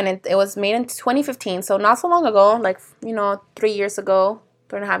America, and it was made in 2015, so not so long ago, 3 years ago,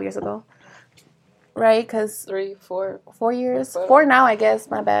 3.5 years ago. Right? Because... 4 years? 4 now, I guess.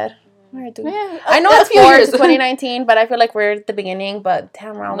 My bad. I know it's 4 to 2019, but I feel like we're at the beginning, but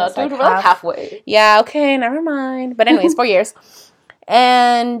damn, we're almost we're like halfway. Yeah, okay, never mind. But anyways, 4 years.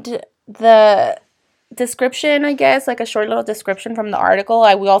 And... the description, I guess, like a short little description from the article.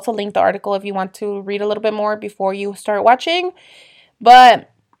 We also linked the article if you want to read a little bit more before you start watching. But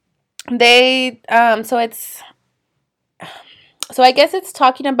they, so I guess it's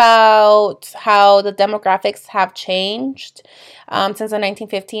talking about how the demographics have changed since the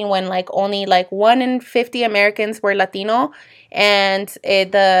 1915 when only 1 in 50 Americans were Latino. And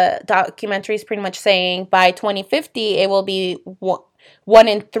the documentary is pretty much saying by 2050 it will be 1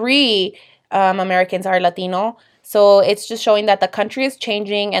 in 3 Americans are Latino. So it's just showing that the country is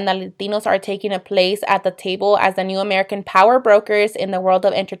changing and the Latinos are taking a place at the table as the new American power brokers in the world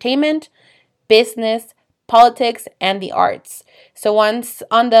of entertainment, business, politics, and the arts. So once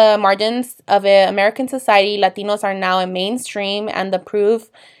on the margins of American society, Latinos are now a mainstream, and the proof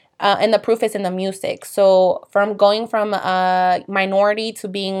is in the music. So going from a minority to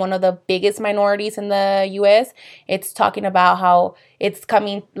being one of the biggest minorities in the U.S., it's talking about how it's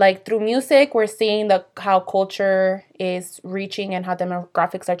coming through music. We're seeing how culture is reaching and how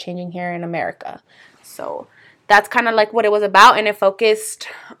demographics are changing here in America. So that's kind of what it was about, and it focused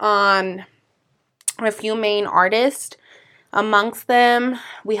on a few main artists. Amongst them,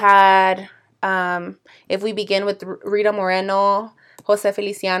 we had, if we begin with Rita Moreno, Jose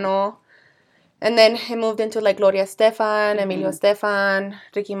Feliciano, and then it moved into Gloria Estefan, Emilio Estefan,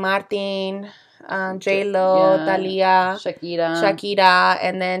 Ricky Martin, J-Lo, Thalia, Shakira,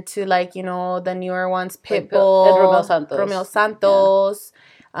 and then to the newer ones, Pitbull, and Romeo Santos.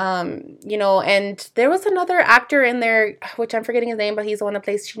 And there was another actor in there, which I'm forgetting his name, but he's the one that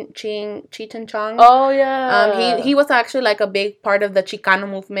plays Cheech and Chong. Oh yeah. He was actually a big part of the Chicano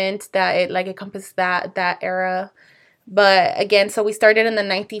movement that it encompassed that era. But again, so we started in the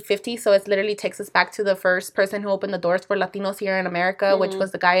 1950s, so it literally takes us back to the first person who opened the doors for Latinos here in America, which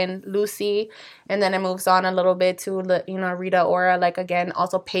was the guy in Lucy, and then it moves on a little bit to Rita Ora, again,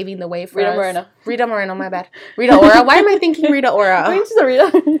 also paving the way for Rita Moreno, my bad. Rita Ora. Why am I thinking Rita Ora? I mean, she's a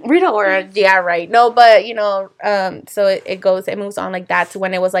Rita. Rita Ora. Yeah, right. No, but so it moves on like that to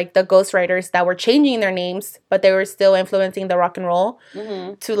when it was the ghostwriters that were changing their names, but they were still influencing the rock and roll.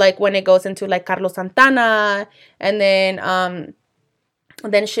 To when it goes into Carlos Santana, and then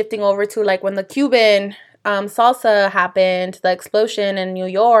shifting over to when the Cuban salsa happened, the explosion in New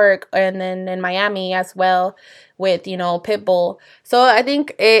York, and then in Miami as well with, you know, Pitbull. So I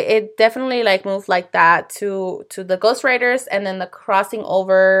think it definitely like moved like that to the ghostwriters, and then the crossing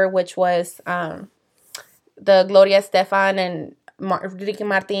over, which was the Gloria Estefan and Ricky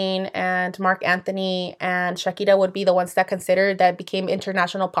Martin and Mark Anthony and Shakira would be the ones that considered that became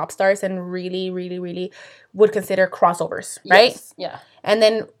international pop stars and really, really, really would consider crossovers, right? Yes. Yeah. And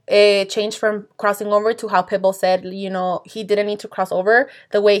then it changed from crossing over to how Pitbull said, you know, he didn't need to cross over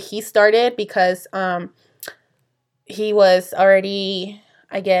the way he started because he was already,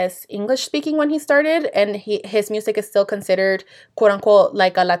 I guess, English speaking when he started, and his music is still considered, quote unquote,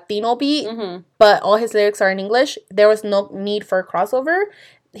 like a Latino beat, but all his lyrics are in English. There was no need for a crossover.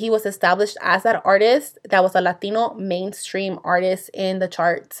 He was established as that artist that was a Latino mainstream artist in the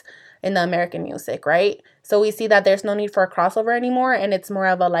charts in the American music, right? So we see that there's no need for a crossover anymore, and it's more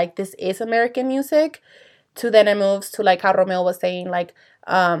of a like, this is American music. To then it moves to like how Romeo was saying, like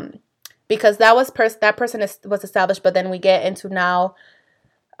because that was that person was established, but then we get into now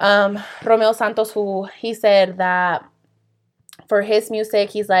Romeo Santos, who he said that for his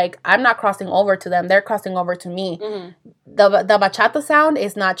music, he's like, I'm not crossing over to them, they're crossing over to me. The bachata sound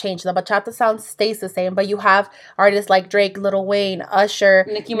is not changed. The bachata sound stays the same, but you have artists like Drake, Lil Wayne, Usher,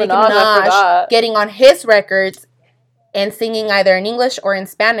 Nicki Minaj getting on his records and singing either in English or in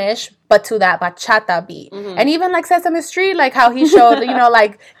Spanish, but to that bachata beat. And even like Sesame Street, like how he showed, you know,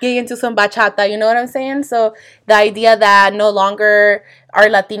 like getting into some bachata, you know what I'm saying? So the idea that no longer are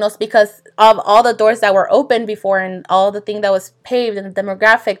Latinos, because of all the doors that were open before and all the thing that was paved and the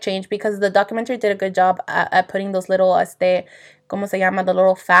demographic change, because the documentary did a good job at putting those little, ¿cómo se llama? The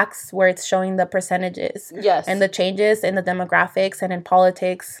little facts where it's showing the percentages. Yes. And the changes in the demographics and in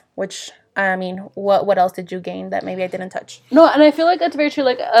politics, which... I mean, what else did you gain that maybe I didn't touch? No, and I feel like that's very true.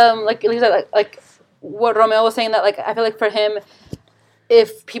 Like Lisa, like what Romeo was saying, that like I feel like for him,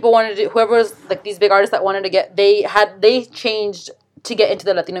 if people wanted to, whoever was like these big artists that wanted to get, they changed to get into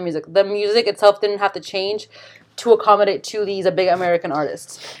the Latino music. The music itself didn't have to change to accommodate to these big American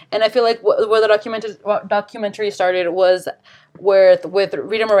artists. And I feel like where the documentary started was with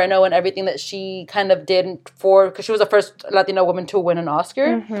Rita Moreno and everything that she kind of did because she was the first Latina woman to win an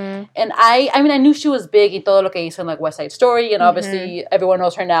Oscar. And I mean, I knew she was big in todo lo que hizo in like West Side Story, and obviously everyone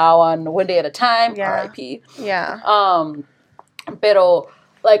knows her now on One Day at a Time, R.I.P. Yeah. Pero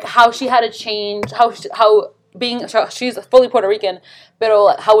like how she had to change, she's fully Puerto Rican,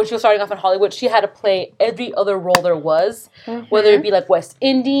 but how when she was starting off in Hollywood, she had to play every other role there was, whether it be like West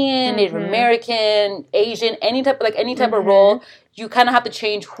Indian, Native American, Asian, any type of role. You kind of have to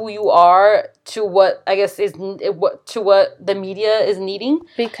change who you are to what I guess to what the media is needing,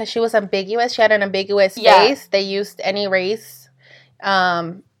 because she was ambiguous. She had an ambiguous face. They used any race.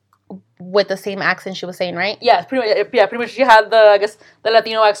 With the same accent she was saying, right? Yeah, pretty much. She had the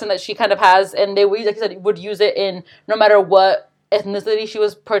Latino accent that she kind of has, and they would, like you said, would use it in no matter what ethnicity she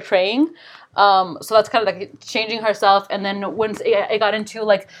was portraying. So that's kind of like changing herself. And then once it got into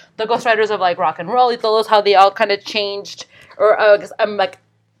like the ghostwriters of like rock and roll, those how they all kind of changed or like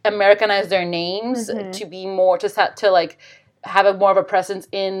Americanized their names to be more to like have more of a presence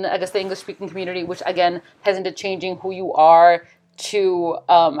in I guess the English speaking community, which again has into changing who you are to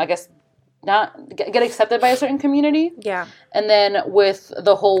I guess not get accepted by a certain community. Yeah. And then with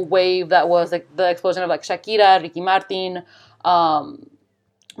the whole wave that was like the explosion of like Shakira, Ricky Martin,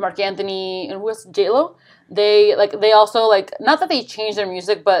 Mark Anthony, and who was J-Lo? They also like, not that they changed their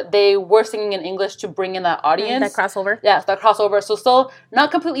music, but they were singing in English to bring in that audience. That crossover. Yeah, that crossover. So still not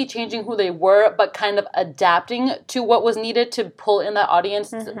completely changing who they were, but kind of adapting to what was needed to pull in that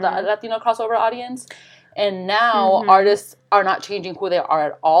audience, the Latino crossover audience. And now artists are not changing who they are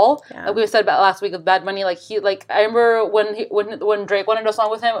at all. Yeah. Like we said about last week with Bad Bunny, I remember when Drake wanted a song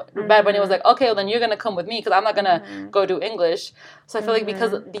with him, Bad Bunny was like, okay, well then you're gonna come with me because I'm not gonna go do English. So I feel like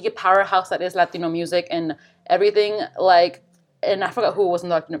because the powerhouse that is Latino music and everything, like, and I forgot who was in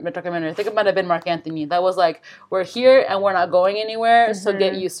the documentary. I think it might have been Mark Anthony. That was like, we're here and we're not going anywhere, so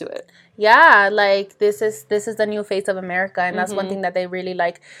get used to it. Yeah, like this is the new face of America, and that's one thing that they really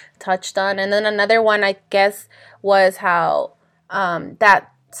like touched on. And then another one, I guess, was how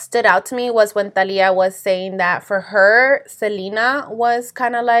that stood out to me was when Thalia was saying that for her, Selena was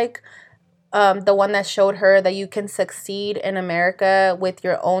kind of like the one that showed her that you can succeed in America with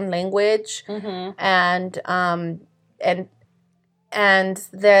your own language, and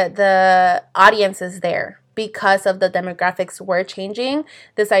the audience is there because of the demographics were changing.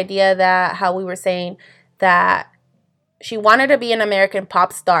 This idea that how we were saying that she wanted to be an American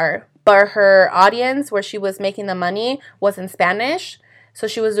pop star, but her audience where she was making the money was in Spanish. So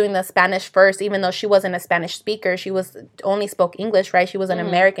she was doing the Spanish first, even though she wasn't a Spanish speaker. She was only spoke English, right? She was an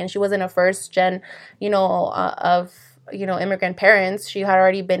American. She wasn't a first gen, of immigrant parents. She had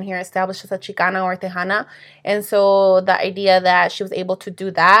already been here, established as a Chicana or Tejana. And so the idea that she was able to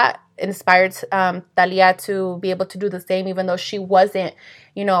do that inspired Thalia to be able to do the same, even though she wasn't,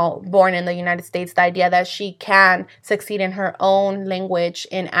 born in the United States. The idea that she can succeed in her own language,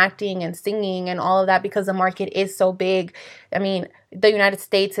 in acting and singing and all of that, because the market is so big. I mean, the United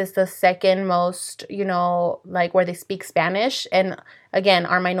States is the second most, where they speak Spanish. And again,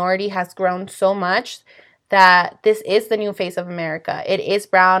 our minority has grown so much that this is the new face of America. It is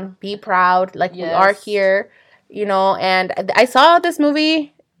brown. Be proud. We are here, and I saw this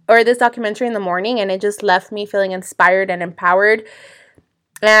movie or this documentary in the morning, and it just left me feeling inspired and empowered.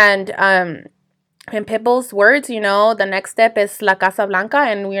 And in Pitbull's words, the next step is La Casa Blanca,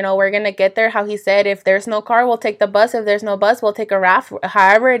 and, we're going to get there. How he said, if there's no car, we'll take the bus. If there's no bus, we'll take a raft.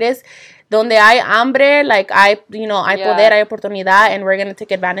 However it is, donde hay hambre, hay poder, hay oportunidad, and we're going to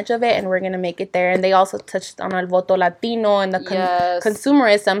take advantage of it, and we're going to make it there. And they also touched on el voto latino and the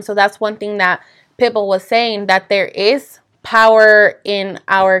consumerism. So that's one thing that Pitbull was saying, that there is power in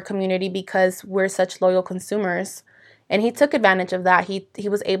our community because we're such loyal consumers. And he took advantage of that. He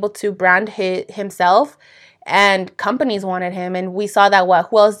was able to brand himself, and companies wanted him. And we saw that.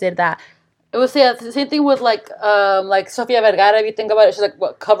 Who else did that? It was the same thing with Sofia Vergara. If you think about it, she's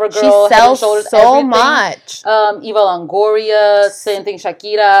cover girl. She sells so everything. Much. Eva Longoria, same thing.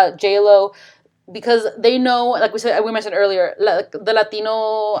 Shakira, J-Lo. Because they know, we mentioned earlier, the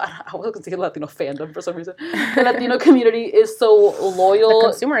Latino, I was going to say Latino fandom for some reason. The Latino community is so loyal. The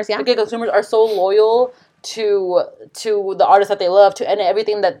consumers, yeah. Okay, consumers are so loyal to the artists that they love, and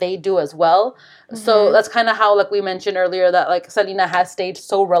everything that they do as well. Mm-hmm. So that's kind of how, we mentioned earlier, that Selena has stayed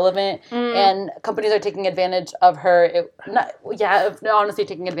so relevant, and companies are taking advantage of her. Honestly,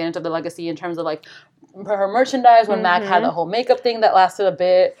 taking advantage of the legacy in terms of her merchandise. When Mac had the whole makeup thing that lasted a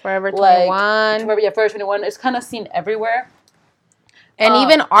bit. Forever 21. Forever 21. It's kind of seen everywhere. And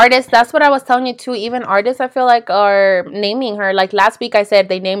even artists, that's what I was telling you too. Even artists, I feel are naming her. Last week, I said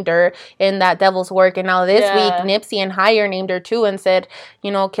they named her in that Devil's Work, and now this week, Nipsey and Higher named her too, and said,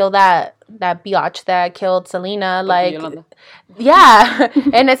 kill that biatch that killed Selena. Yeah,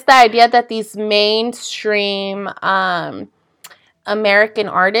 and it's the idea that these mainstream American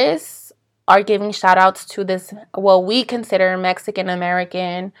artists are giving shout outs to this, what we consider Mexican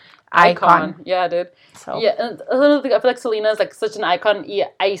American icon. Yeah, dude. So. Yeah, and another thing, I feel like Selena is such an icon. Y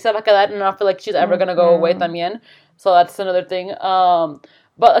ahí se va a quedar, and I don't feel like she's ever gonna go away también. So that's another thing.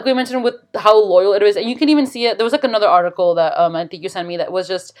 But we mentioned with how loyal it is, and you can even see it. There was another article that I think you sent me that was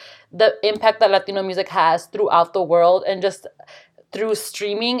just the impact that Latino music has throughout the world, and just through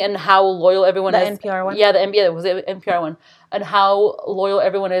streaming, and how loyal everyone is. The NPR one? Yeah, the NPR one. And how loyal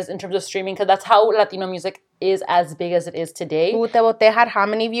everyone is in terms of streaming, because that's how Latino music is as big as it is today. Te Boté had how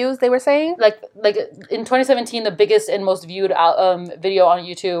many views, they were saying? In 2017, the biggest and most viewed video on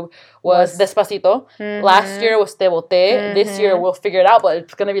YouTube was Despacito. Mm-hmm. Last year was Te Boté. Mm-hmm. This year, we'll figure it out, but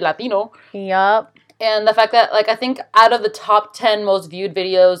it's going to be Latino. Yup. And the fact that, I think out of the top 10 most viewed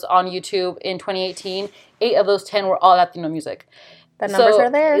videos on YouTube in 2018, 8 of those 10 were all Latino music. The numbers are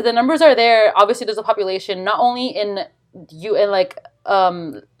there. The numbers are there. Obviously, there's a population, not only in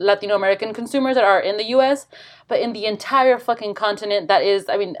Latino American consumers that are in the U.S., but in the entire fucking continent that is,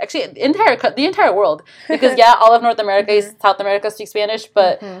 actually, the entire world. Because, all of North America, South America speaks Spanish,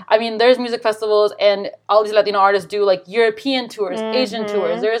 but, there's music festivals, and all these Latino artists do, European tours, Asian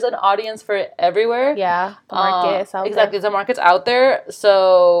tours. There's an audience for it everywhere. Yeah, the market is out there. Exactly, the market's out there.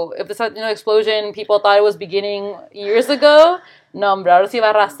 So, if this Latino explosion, people thought it was beginning years ago, no, hombre, ahora sí va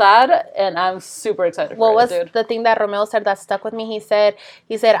a arrasar, and I'm super excited for it, dude. The thing that Romeo said that stuck with me? He said,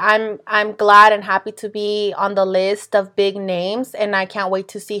 I'm glad and happy to be on the list of big names, and I can't wait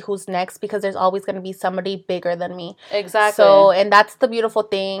to see who's next, because there's always going to be somebody bigger than me. Exactly. So, and that's the beautiful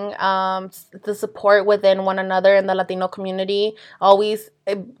thing, the support within one another in the Latino community, always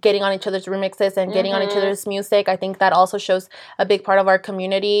getting on each other's remixes and getting on each other's music. I think that also shows a big part of our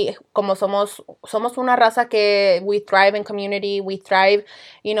community. Como somos una raza que we thrive in community, we thrive,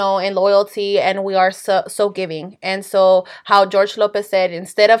 in loyalty, and we are so giving. And so how George Lopez said,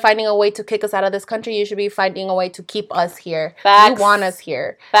 instead of finding a way to kick us out of this country, you should be finding a way to keep us here. Facts. You want us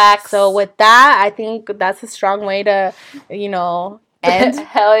here. Facts. So with that, I think that's a strong way to, end.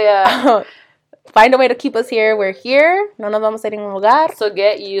 Hell yeah. Find a way to keep us here. We're here. No nos vamos a ir a ningún lugar. So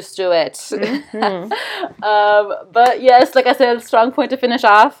get used to it. Mm-hmm. But yes, like I said, strong point to finish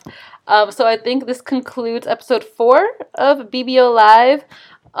off. So I think this concludes episode 4 of BBO Live.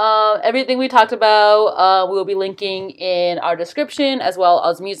 Everything we talked about, we'll be linking in our description, as well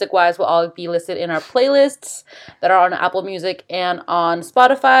as music-wise will all be listed in our playlists that are on Apple Music and on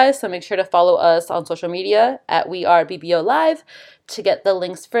Spotify. So make sure to follow us on social media at We Are BBO Live to get the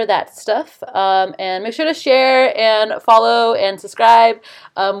links for that stuff. And make sure to share and follow and subscribe.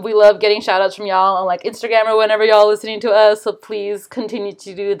 We love getting shout-outs from y'all on like Instagram or whenever y'all listening to us. So please continue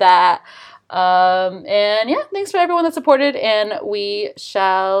to do that. And yeah, thanks for everyone that supported, and we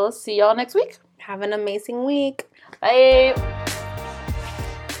shall see y'all next week. Have an amazing week. Bye.